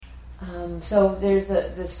So there's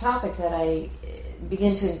this topic that I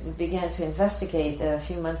began to investigate a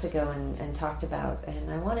few months ago and talked about,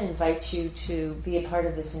 and I want to invite you to be a part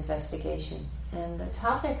of this investigation. And the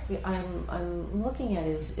topic I'm looking at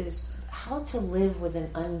is how to live with an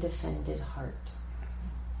undefended heart.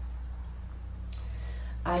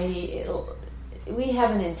 We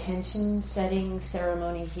have an intention setting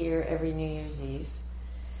ceremony here every New Year's Eve,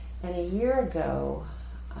 and a year ago,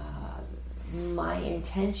 my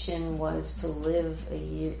intention was to live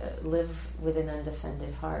with an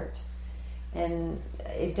undefended heart. And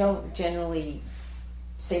I don't generally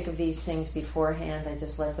think of these things beforehand. I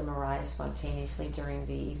just let them arise spontaneously during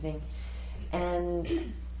the evening.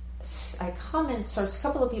 And a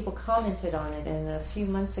couple of people commented on it, and a few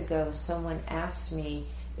months ago someone asked me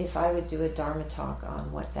if I would do a Dharma talk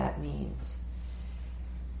on what that means.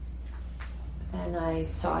 And I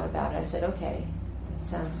thought about it. I said, okay,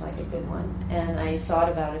 sounds like a good one. And I thought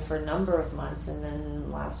about it for a number of months, and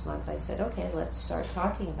then last month I said, okay, let's start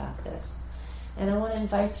talking about this. And I want to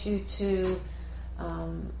invite you to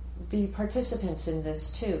be participants in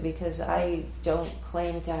this too, because I don't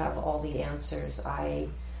claim to have all the answers. I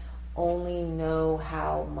only know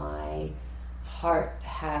how my heart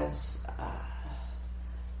has,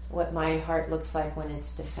 what my heart looks like when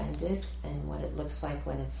it's defended, and what it looks like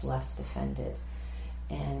when it's less defended.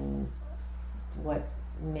 And what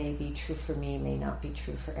may be true for me may not be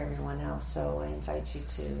true for everyone else. So I invite you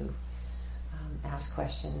to ask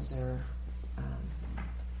questions or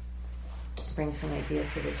bring some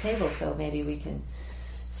ideas to the table so maybe we can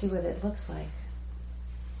see what it looks like.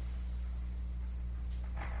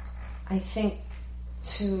 I think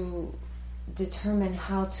to determine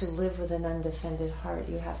how to live with an undefended heart,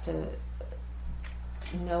 you have to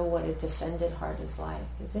know what a defended heart is like.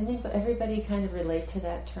 Does everybody kind of relate to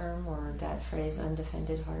that term or that phrase,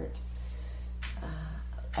 undefended heart?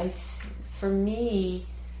 For me,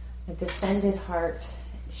 a defended heart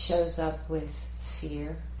shows up with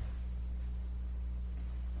fear,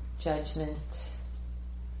 judgment,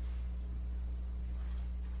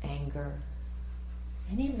 anger,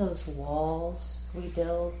 any of those walls we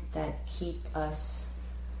build that keep us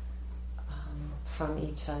from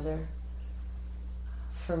each other.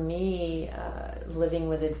 For me, living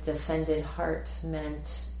with a defended heart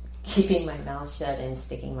meant keeping my mouth shut and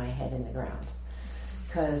sticking my head in the ground.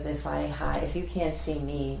 Because if you can't see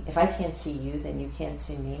me, if I can't see you, then you can't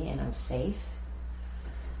see me, and I'm safe.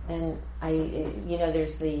 And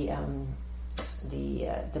there's the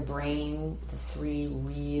brain, the three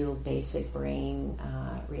real basic brain.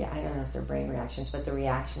 I don't know if they're brain reactions, but the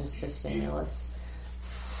reactions to stimulus: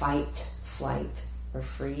 fight, flight, or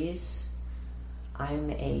freeze.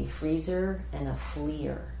 I'm a freezer and a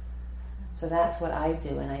fleer. So that's what I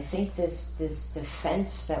do. And I think this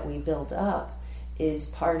defense that we build up is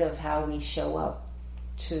part of how we show up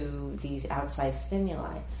to these outside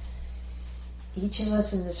stimuli. Each of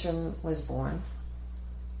us in this room was born.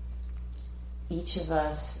 Each of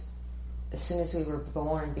us, as soon as we were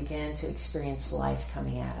born, began to experience life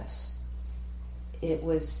coming at us.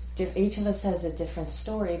 Each of us has a different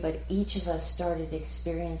story, but each of us started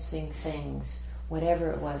experiencing things,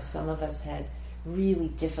 whatever it was. Some of us had really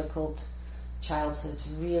difficult childhoods,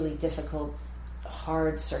 really difficult,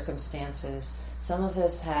 hard circumstances. Some of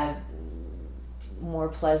us had more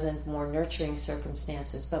pleasant, more nurturing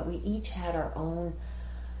circumstances, but we each had our own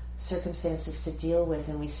circumstances to deal with,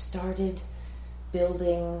 and we started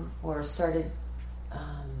building or started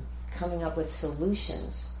coming up with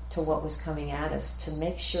solutions to what was coming at us to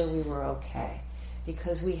make sure we were okay,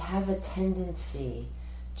 because we have a tendency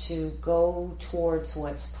to go towards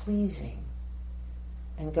what's pleasing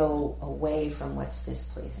and go away from what's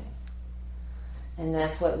displeasing. And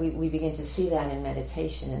that's what we begin to see that in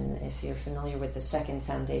meditation. And if you're familiar with the second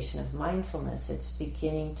foundation of mindfulness, it's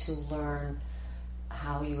beginning to learn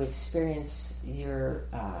how you experience your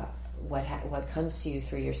what comes to you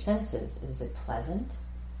through your senses. Is it pleasant?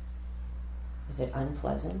 Is it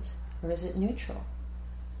unpleasant? Or is it neutral?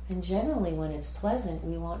 And generally when it's pleasant,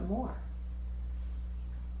 we want more.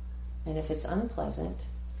 And if it's unpleasant,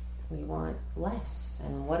 we want less.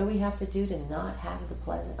 And what do we have to do to not have the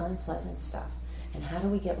unpleasant stuff? And how do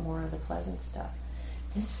we get more of the pleasant stuff?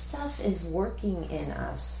 This stuff is working in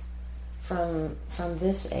us from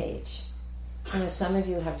this age. Some of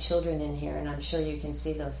you have children in here, and I'm sure you can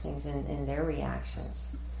see those things in their reactions.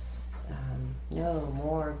 No,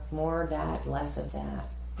 more that, less of that.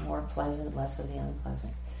 More pleasant, less of the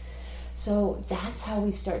unpleasant. So that's how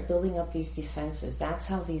we start building up these defenses. That's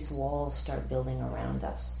how these walls start building around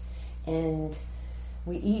us. And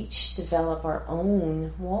we each develop our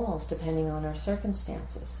own walls depending on our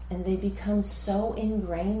circumstances. And they become so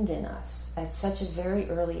ingrained in us at such a very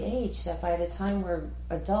early age that by the time we're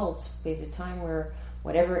adults, by the time we're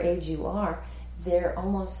whatever age you are, they're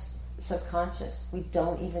almost subconscious. We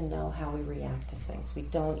don't even know how we react to things. We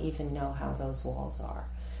don't even know how those walls are,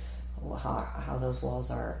 how those walls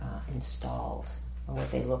are installed, or what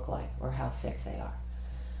they look like, or how thick they are.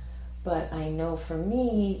 But I know for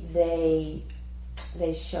me, they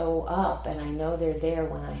show up, and I know they're there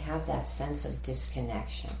when I have that sense of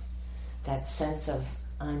disconnection, that sense of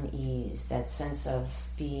unease, that sense of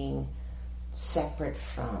being separate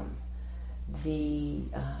from.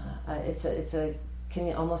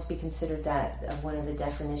 Can almost be considered that one of the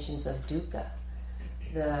definitions of dukkha.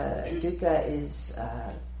 The dukkha is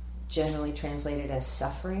generally translated as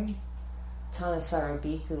suffering. Thanissaro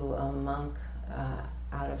Bhikkhu, a monk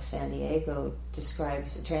out of San Diego,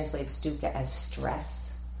 translates dukkha as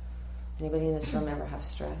stress. Anybody in this room ever have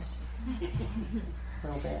stress? A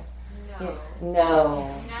little bit. No.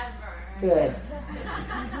 Never. Good.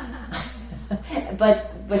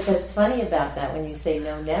 But what's funny about that, when you say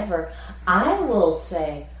no, never, I will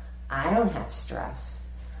say, I don't have stress.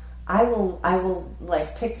 I will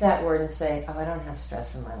like pick that word and say, oh, I don't have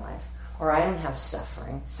stress in my life. Or I don't have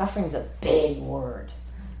suffering. Suffering's a big word.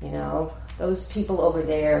 You know, those people over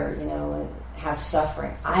there, you know, have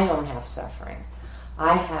suffering. I don't have suffering.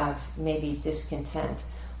 I have maybe discontent.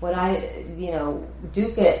 What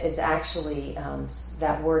dukkha is actually,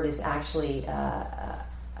 that word is actually,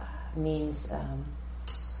 means,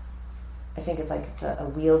 I think it's like it's a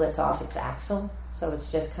wheel that's off its axle, so it's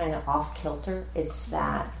just kind of off kilter. It's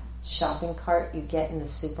that shopping cart you get in the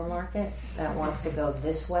supermarket that wants to go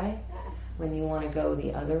this way when you want to go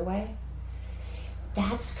the other way.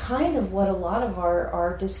 That's kind of what a lot of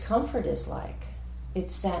our discomfort is like.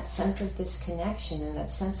 It's that sense of disconnection and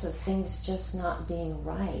that sense of things just not being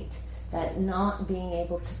right, that not being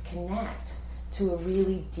able to connect to a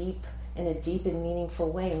really deep and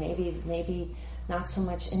meaningful way. Maybe not so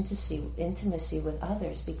much intimacy with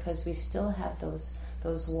others, because we still have those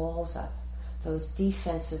walls up, those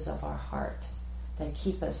defenses of our heart that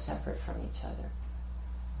keep us separate from each other.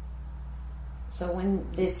 So when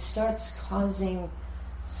it starts causing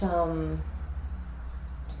some,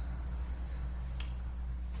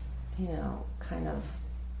 kind of,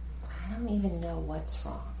 I don't even know what's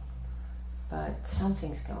wrong, but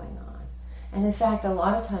something's going on. And in fact, a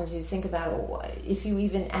lot of times you think about it, if you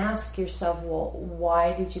even ask yourself, well,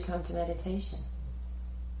 why did you come to meditation?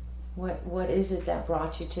 What is it that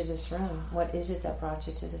brought you to this room? What is it that brought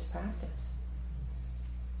you to this practice?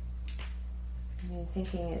 I mean,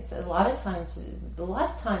 thinking it's a lot of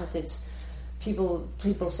times it's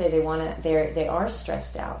people say they are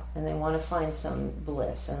stressed out and they want to find some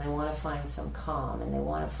bliss and they want to find some calm and they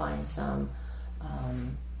want to find some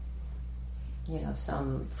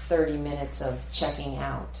some 30 minutes of checking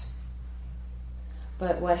out.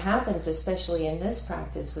 But what happens, especially in this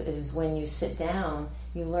practice, is when you sit down,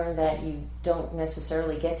 you learn that you don't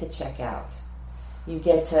necessarily get to check out. You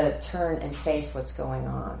get to turn and face what's going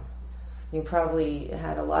on. You probably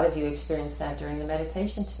had a lot of you experience that during the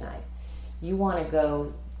meditation tonight. You want to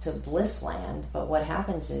go to bliss land, but what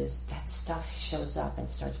happens is that stuff shows up and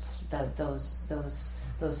starts those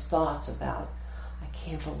thoughts about, I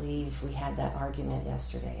can't believe we had that argument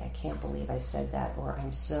yesterday. I can't believe I said that, or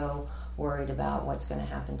I'm so worried about what's going to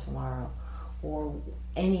happen tomorrow, or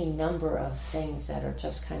any number of things that are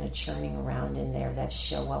just kind of churning around in there that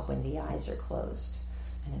show up when the eyes are closed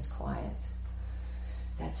and it's quiet.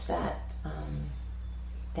 That's that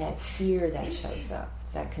fear that shows up,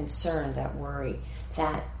 that concern, that worry,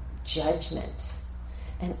 that judgment.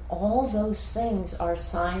 And all those things are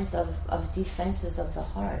signs of defenses of the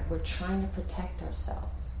heart. We're trying to protect ourselves.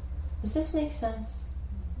 Does this make sense?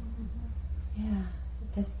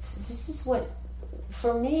 Yeah. This is what,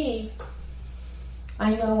 for me,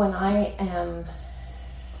 I know when I am,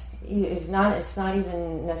 it's not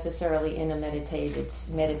even necessarily in a meditative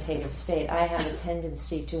state. I have a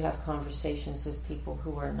tendency to have conversations with people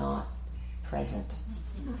who are not present.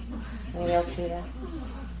 Anyone else do that?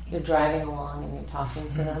 You're driving along and you're talking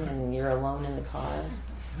to them and you're alone in the car.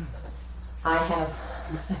 I have,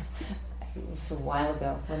 it was a while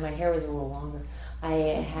ago when my hair was a little longer. I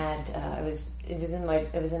had, it was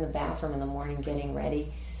in the bathroom in the morning getting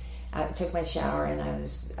ready. I took my shower and I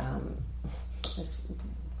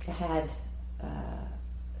had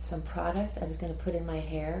some product I was going to put in my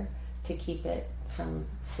hair to keep it from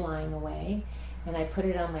flying away. And I put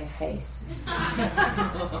it on my face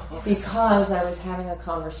because I was having a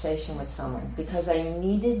conversation with someone, because I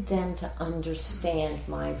needed them to understand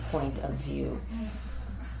my point of view.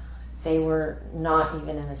 They were not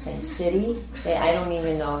even in the same city. I don't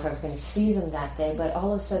even know if I was going to see them that day, but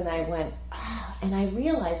all of a sudden I went, and I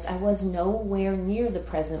realized I was nowhere near the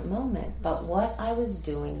present moment. But what I was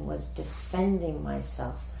doing was defending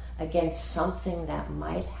myself against something that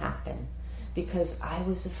might happen, because I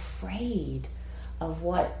was afraid of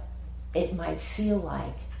what it might feel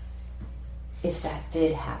like if that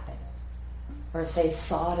did happen, or if they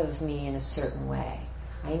thought of me in a certain way.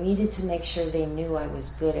 I needed to make sure they knew I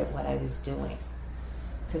was good at what I was doing.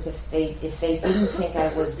 Because if they didn't think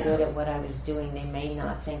I was good at what I was doing, they may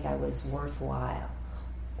not think I was worthwhile.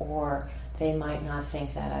 Or they might not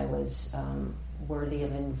think that I was worthy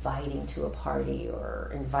of inviting to a party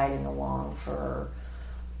or inviting along for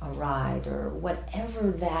a ride or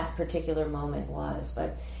whatever that particular moment was.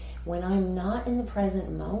 But when I'm not in the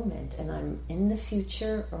present moment and I'm in the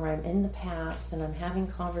future or I'm in the past and I'm having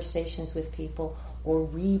conversations with people or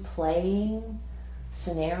replaying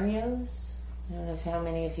scenarios, I don't know how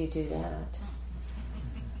many of you do that.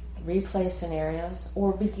 Replay scenarios,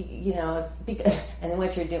 or and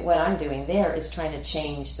what I'm doing there is trying to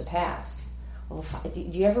change the past. Well, do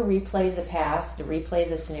you ever replay the past, to replay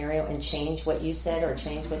the scenario and change what you said or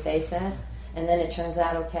change what they said, and then it turns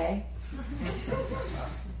out okay?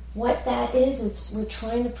 What that is, we're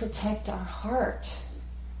trying to protect our heart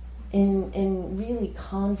in really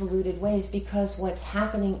convoluted ways, because what's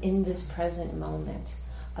happening in this present moment,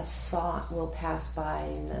 a thought will pass by,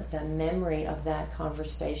 and the memory of that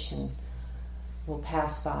conversation will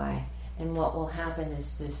pass by, and what will happen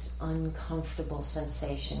is this uncomfortable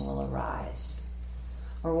sensation will arise.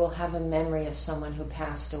 Or we'll have a memory of someone who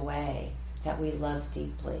passed away that we love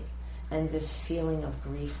deeply, and this feeling of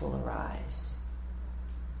grief will arise.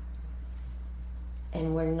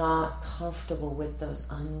 And we're not comfortable with those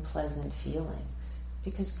unpleasant feelings,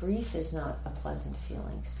 because grief is not a pleasant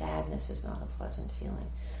feeling. Sadness is not a pleasant feeling.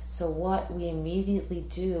 So what we immediately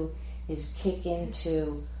do is kick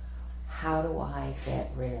into, how do I get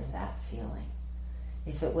rid of that feeling?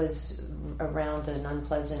 If it was around an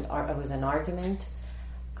unpleasant, it was an argument,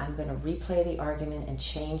 I'm going to replay the argument and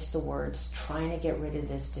change the words, trying to get rid of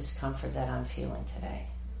this discomfort that I'm feeling today.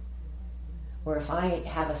 Or if I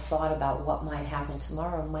have a thought about what might happen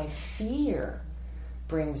tomorrow, my fear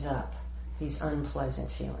brings up these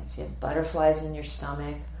unpleasant feelings. You have butterflies in your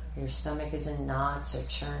stomach, or your stomach is in knots or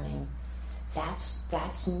churning.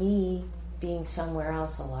 That's me being somewhere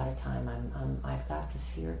else a lot of time. I've got the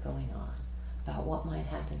fear going on about what might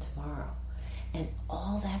happen tomorrow. And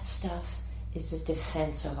all that stuff is a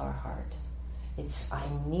defense of our heart. I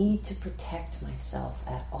need to protect myself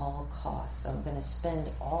at all costs. So I'm going to spend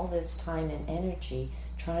all this time and energy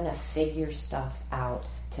trying to figure stuff out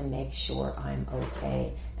to make sure I'm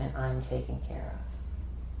okay and I'm taken care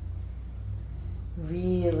of.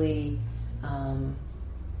 Really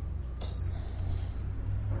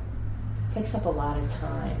takes up a lot of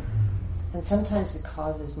time. And sometimes it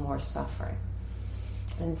causes more suffering.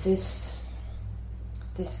 And this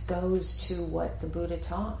goes to what the Buddha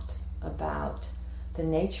taught about the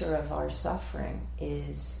nature of our suffering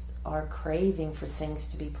is our craving for things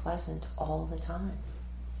to be pleasant all the time,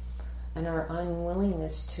 and our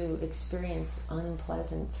unwillingness to experience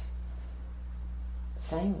unpleasant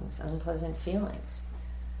things, unpleasant feelings.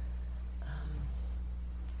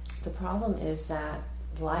 The problem is that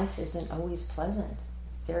life isn't always pleasant.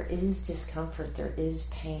 There is discomfort, there is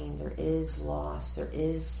pain, there is loss, there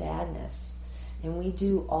is sadness, and we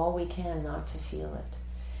do all we can not to feel it.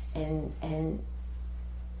 And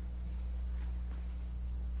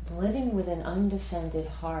living with an undefended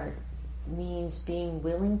heart means being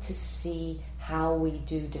willing to see how we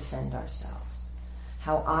do defend ourselves,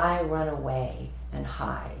 how I run away and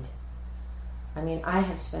hide. I mean, I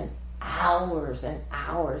have spent hours and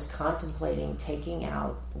hours contemplating taking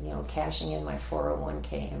out, cashing in my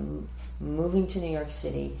 401k and moving to New York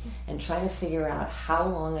City and trying to figure out how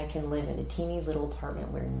long I can live in a teeny little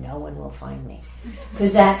apartment where no one will find me.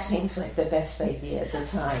 Because that seems like the best idea at the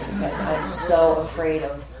time, because I'm so afraid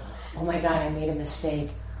of, oh my God, I made a mistake.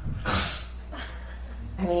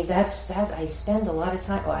 I mean, that's I spend a lot of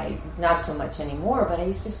time, not so much anymore, but I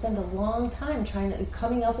used to spend a long time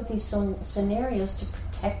coming up with these scenarios to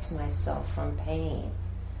protect myself from pain.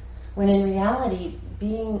 When in reality,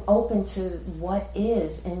 being open to what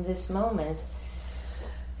is in this moment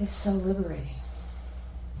is so liberating.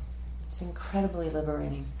 It's incredibly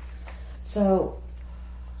liberating. So,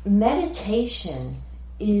 meditation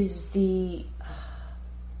is the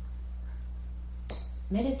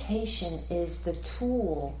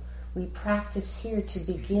tool we practice here to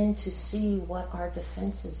begin to see what our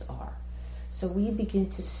defenses are. So we begin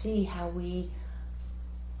to see how we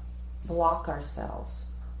block ourselves,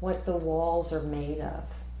 what the walls are made of,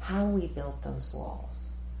 how we built those walls,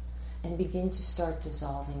 and begin to start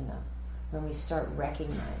dissolving them when we start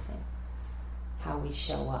recognizing how we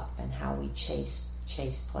show up and how we chase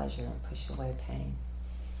pleasure and push away pain.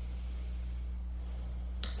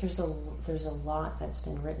 There's a lot that's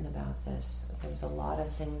been written about this. There's a lot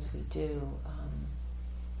of things we do.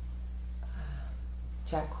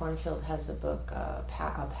 Jack Kornfield has a book, A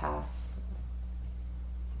Path.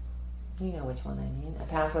 You know which one I mean. A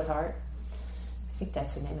Path with Heart. I think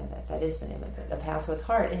that's the name of it. That is the name of it. A Path with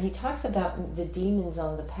Heart. And he talks about the demons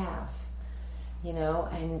on the path,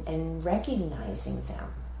 and recognizing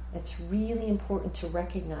them. It's really important to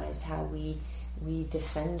recognize how we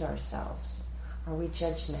defend ourselves. Are we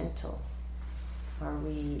judgmental? Are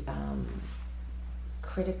we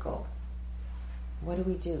critical? What do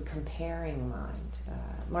we do? Comparing mind.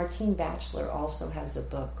 Martine Batchelor also has a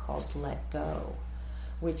book called Let Go,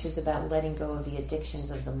 which is about letting go of the addictions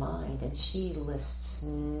of the mind, and she lists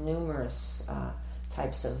numerous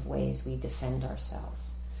types of ways we defend ourselves.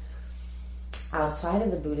 Outside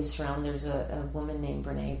of the Buddhist realm, there's a woman named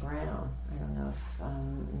Brene Brown. I don't know if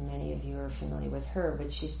many of you are familiar with her,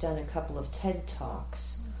 but she's done a couple of TED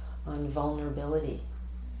Talks on vulnerability.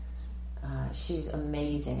 She's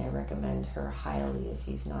amazing. I recommend her highly if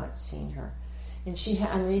you've not seen her. And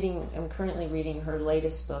I'm currently reading her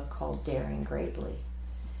latest book called Daring Greatly,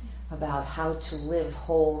 about how to live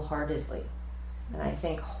wholeheartedly. And I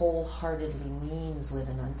think wholeheartedly means with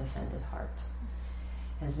an undefended heart.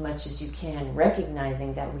 As much as you can,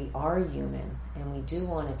 recognizing that we are human and we do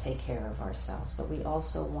want to take care of ourselves, but we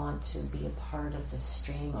also want to be a part of the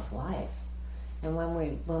stream of life. And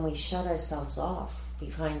when we shut ourselves off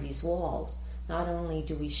behind these walls, not only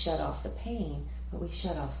do we shut off the pain, but we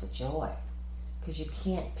shut off the joy. Because you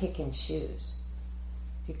can't pick and choose.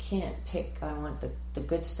 You can't pick, I want the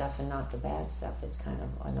good stuff and not the bad stuff. It's kind of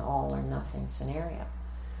an all or nothing scenario.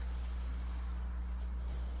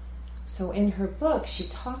 So in her book, she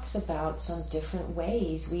talks about some different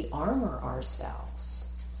ways we armor ourselves.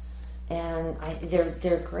 And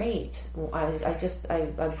they're great.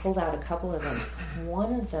 I pulled out a couple of them.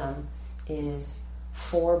 One of them is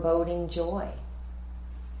foreboding joy.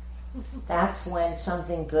 That's when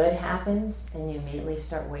something good happens and you immediately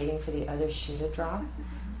start waiting for the other shoe to drop.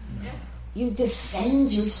 You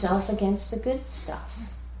defend yourself against the good stuff.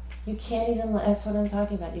 You can't even that's what I'm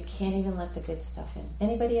talking about. You can't even let the good stuff in.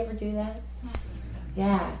 Anybody ever do that?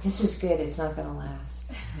 Yeah, this is good. It's not going to last.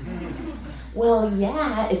 Well,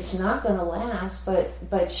 yeah, it's not going to last,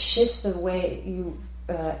 but shift the way you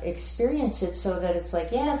experience it so that it's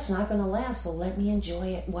like, yeah, it's not going to last, so let me enjoy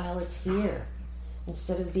it while it's here.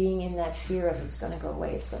 Instead of being in that fear of it's going to go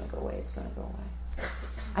away, it's going to go away, it's going to go away.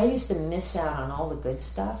 I used to miss out on all the good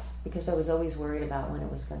stuff because I was always worried about when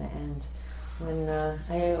it was going to end. When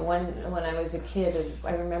I was a kid,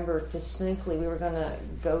 I remember distinctly we were going to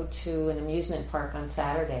go to an amusement park on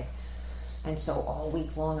Saturday. And so all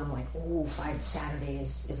week long I'm like, oh, Saturday,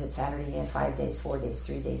 is it Saturday? Yeah, 5 days, 4 days,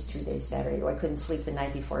 3 days, 2 days, Saturday. I couldn't sleep the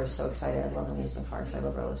night before. I was so excited. I love amusement parks. I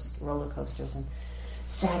love roller coasters. And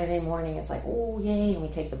Saturday morning, it's like, oh, yay, and we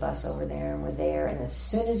take the bus over there, and we're there, and as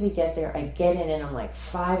soon as we get there, I get in, and I'm like,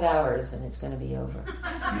 5 hours, and it's going to be over.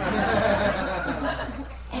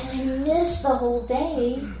 And I missed the whole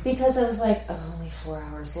day, because I was like, oh, only 4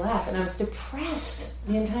 hours left, and I was depressed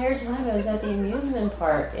the entire time I was at the amusement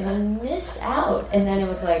park, and I missed out, and then it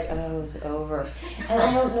was like, oh, it was over. And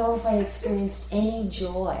I don't know if I experienced any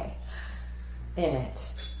joy in it,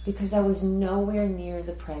 because I was nowhere near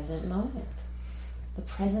the present moment. The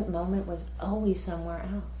present moment was always somewhere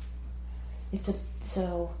else. It's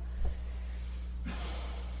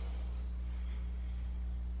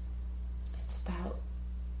about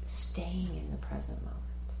staying in the present moment,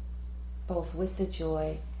 both with the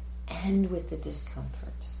joy and with the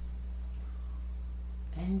discomfort.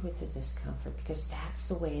 Because that's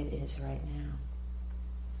the way it is right now.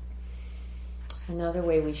 Another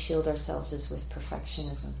way we shield ourselves is with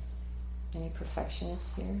perfectionism. Any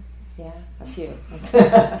perfectionists here? Yeah, a few.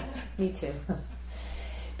 Me too.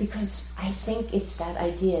 Because I think it's that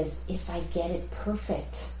idea is if I get it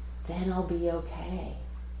perfect, then I'll be okay.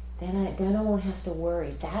 Then I won't have to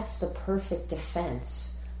worry. That's the perfect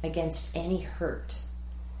defense against any hurt.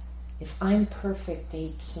 If I'm perfect,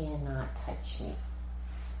 they cannot touch me.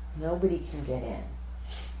 Nobody can get in.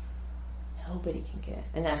 Nobody can get in.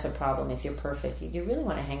 And that's a problem. If you're perfect, do you really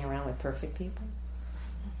want to hang around with perfect people?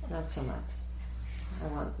 Not so much.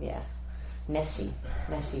 Messy.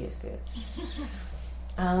 Messy is good.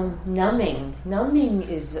 Numbing. Numbing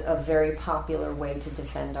is a very popular way to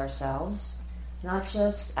defend ourselves. Not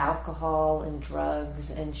just alcohol and drugs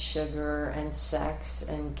and sugar and sex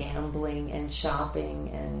and gambling and shopping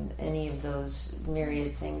and any of those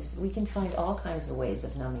myriad things. We can find all kinds of ways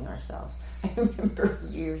of numbing ourselves. I remember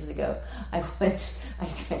years ago, at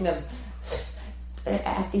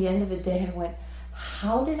the end of the day, I went,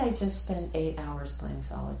 how did I just spend 8 hours playing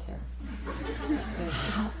solitaire?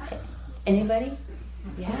 Anybody?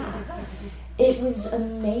 Yeah. It was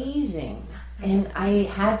amazing. And I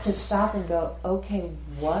had to stop and go, okay,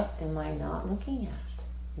 what am I not looking at?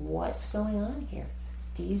 What's going on here?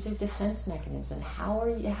 These are defense mechanisms.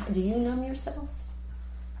 And do you numb yourself?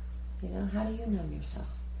 How do you numb yourself?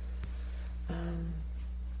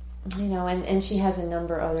 And she has a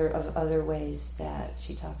number of other ways that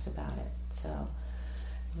she talks about it. So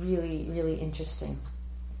really, really interesting.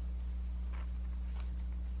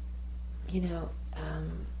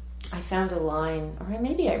 I found a line, or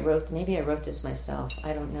maybe I wrote this myself.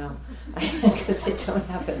 I don't know, because I don't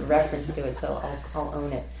have a reference to it, so I'll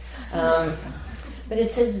own it. But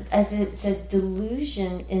it said,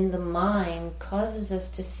 delusion in the mind causes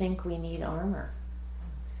us to think we need armor.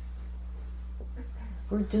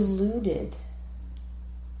 We're deluded,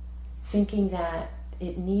 thinking that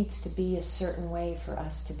it needs to be a certain way for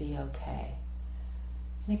us to be okay.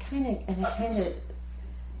 And I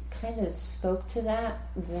kind of spoke to that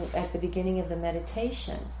at the beginning of the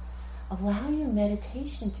meditation. Allow your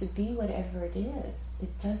meditation to be whatever it is.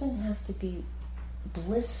 It doesn't have to be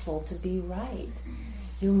blissful to be right.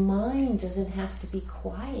 Your mind doesn't have to be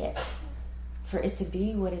quiet for it to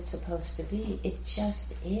be what it's supposed to be. It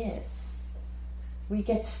just is. We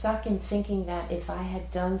get stuck in thinking that if I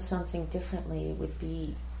had done something differently, it would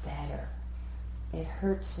be better. It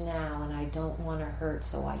hurts now and I don't want to hurt,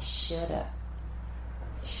 so I shoulda.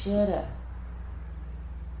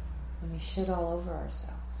 And we should all over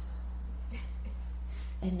ourselves.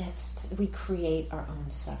 And we create our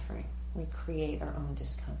own suffering. We create our own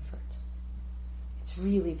discomfort. It's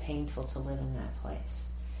really painful to live in that place.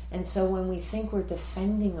 And so when we think we're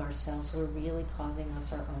defending ourselves, we're really causing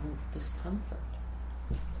us our own discomfort.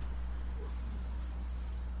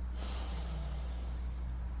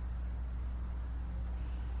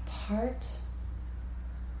 Part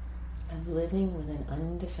of living with an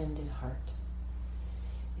undefended heart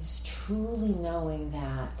is truly knowing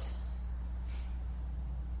that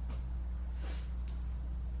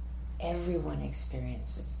everyone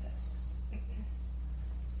experiences this.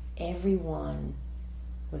 Everyone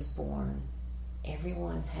was born.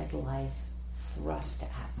 Everyone had life thrust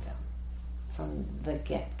at them from the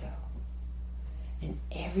get-go. And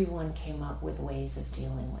everyone came up with ways of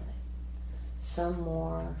dealing with it. Some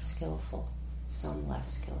more skillful, some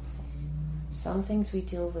less skillful. Some things we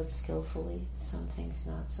deal with skillfully, some things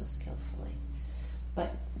not so skillfully.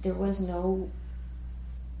 But there was no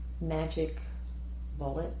magic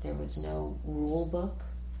bullet. There was no rule book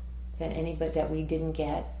that we didn't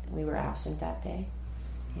get. We were absent that day.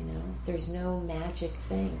 There's no magic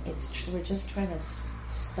thing. We're just trying to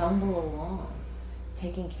stumble along,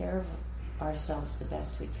 taking care of ourselves the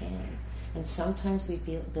best we can. And sometimes we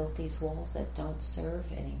built these walls that don't serve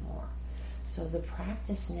anymore. So the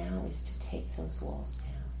practice now is to take those walls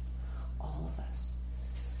down. All of us.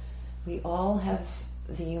 We all have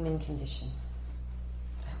the human condition.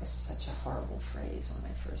 That was such a horrible phrase when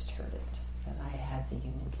I first heard it, that I had the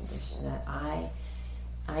human condition, that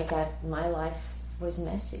my life was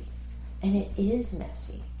messy. And it is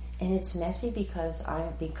messy. And it's messy because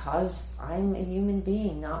I'm a human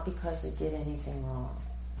being, not because I did anything wrong.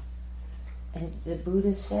 And the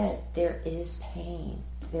Buddha said, there is pain,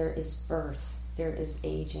 there is birth, there is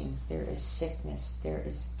aging, there is sickness, there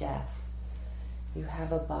is death. You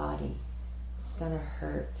have a body, it's going to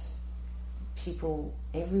hurt.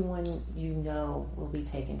 Everyone you know will be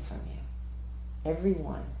taken from you.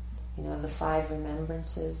 Everyone. The 5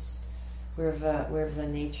 remembrances, we're of the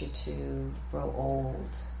nature to grow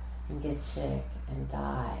old and get sick and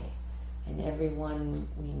die. And everyone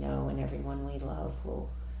we know and everyone we love will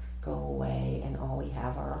go away, and all we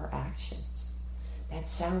have are our actions. That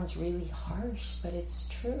sounds really harsh, but it's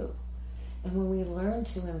true. And when we learn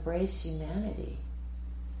to embrace humanity,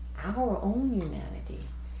 our own humanity,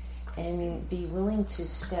 and be willing to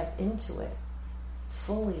step into it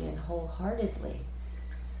fully and wholeheartedly,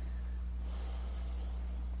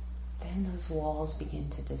 then those walls begin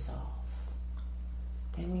to dissolve.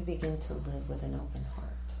 Then we begin to live with an open heart.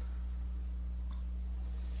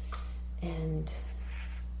 And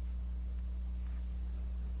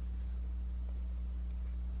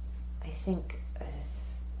I think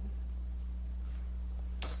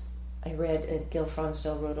I read, Gil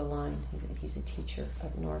Fronsdal wrote a line, he's a teacher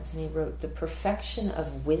up north, and he wrote, "The perfection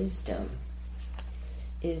of wisdom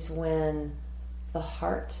is when the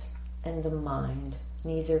heart and the mind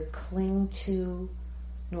neither cling to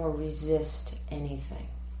nor resist anything.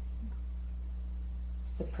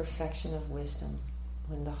 It's the perfection of wisdom,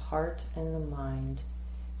 when the heart and the mind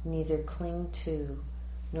neither cling to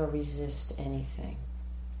nor resist anything.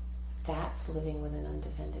 That's living with an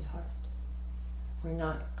undefended heart. We're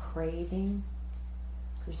not craving.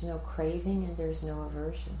 There's no craving and there's no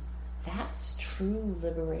aversion. That's true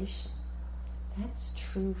liberation. That's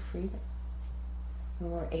true freedom.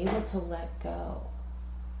 When we're able to let go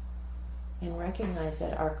and recognize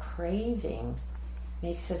that our craving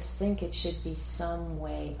makes us think it should be some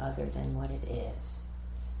way other than what it is.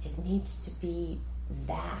 It needs to be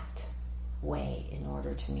that way in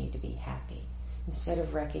order to me to be happy, instead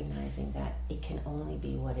of recognizing that it can only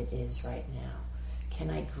be what it is right now. Can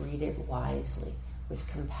I greet it wisely with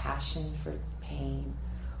compassion for pain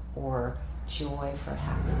or joy for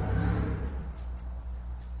happiness?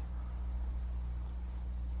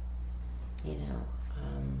 You know,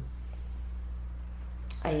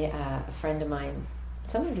 a friend of mine,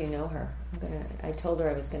 some of you know her. I told her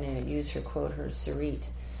I was going to use her quote, her Sarit.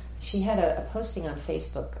 She had a posting on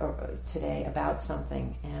Facebook today about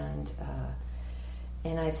something,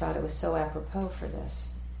 and I thought it was so apropos for this.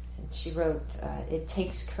 And she wrote, "It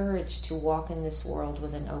takes courage to walk in this world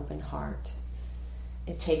with an open heart.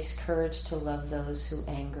 It takes courage to love those who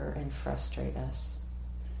anger and frustrate us.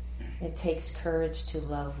 It takes courage to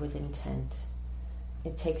love with intent.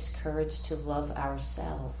 It takes courage to love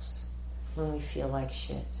ourselves when we feel like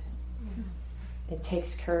shit. It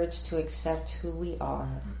takes courage to accept who we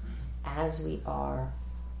are as we are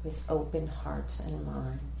with open hearts and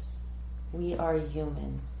minds. We are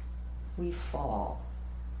human. We fall.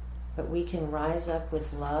 But we can rise up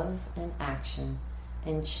with love and action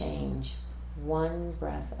and change one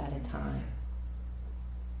breath at a time.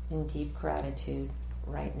 In deep gratitude,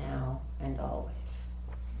 right now and always."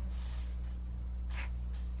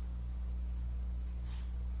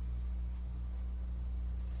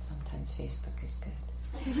 Sometimes Facebook is good.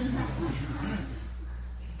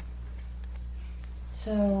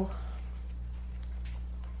 So,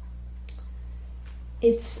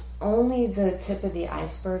 it's only the tip of the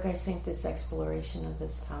iceberg, I think, this exploration of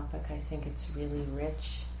this topic. I think it's really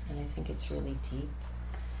rich, and I think it's really deep,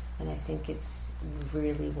 and I think it's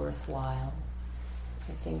really worthwhile.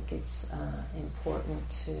 I think it's important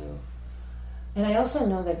to... And I also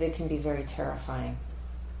know that it can be very terrifying,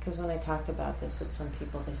 because when I talked about this with some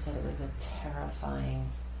people, they said it was a terrifying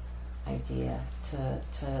idea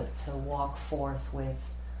to walk forth with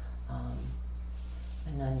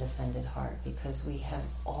an undefended heart, because we have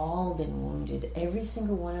all been wounded. Every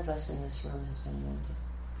single one of us in this room has been wounded.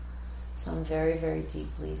 Some very, very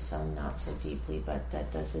deeply, some not so deeply, but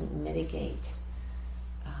that doesn't mitigate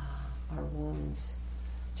our wounds.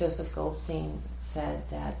 Joseph Goldstein said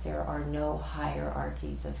that there are no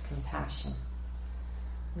hierarchies of compassion,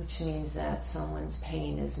 which means that someone's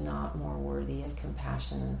pain is not more worthy of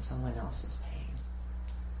compassion than someone else's pain.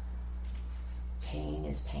 Pain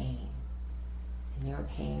is pain. And your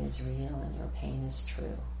pain is real and your pain is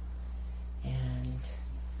true. And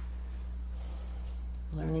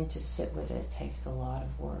learning to sit with it takes a lot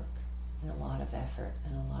of work and a lot of effort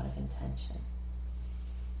and a lot of intention.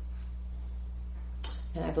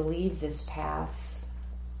 And I believe this path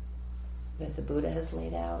that the Buddha has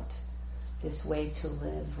laid out, this way to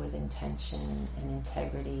live with intention and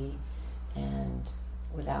integrity and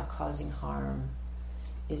without causing harm,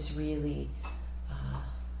 is really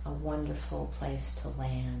a wonderful place to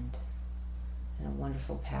land and a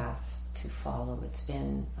wonderful path to follow. It's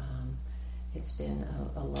been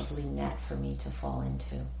a lovely net for me to fall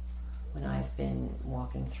into when I've been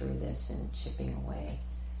walking through this and chipping away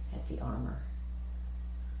at the armor.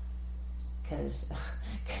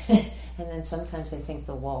 And then sometimes I think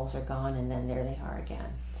the walls are gone, and then there they are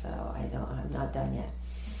again. So I'm not done yet,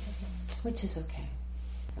 which is okay.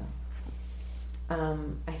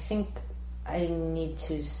 I think I need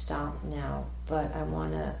to stop now, but I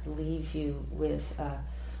want to leave you with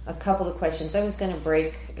a couple of questions. I was going to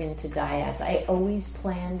break into dyads. I always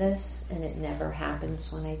plan this, and it never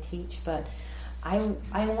happens when I teach, but I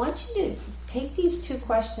want you to take these two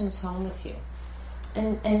questions home with you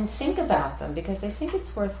and think about them, because I think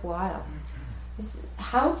it's worthwhile.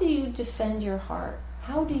 How do you defend your heart?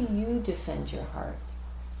 How do you defend your heart?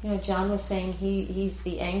 You know, John was saying he's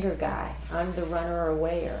the anger guy. I'm the runner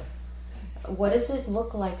awayer. What does it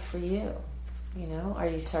look like for you? You know, are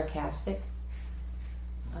you sarcastic?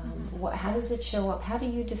 How does it show up? How do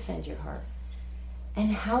you defend your heart?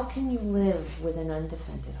 And how can you live with an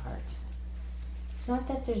undefended heart? it's not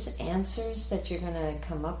that there's answers that you're going to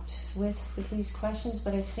come up with these questions,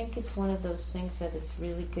 but I think it's one of those things that it's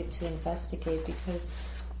really good to investigate, because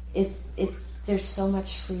there's so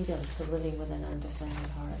much freedom to living with an undefended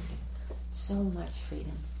heart. So much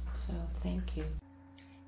freedom. So thank you.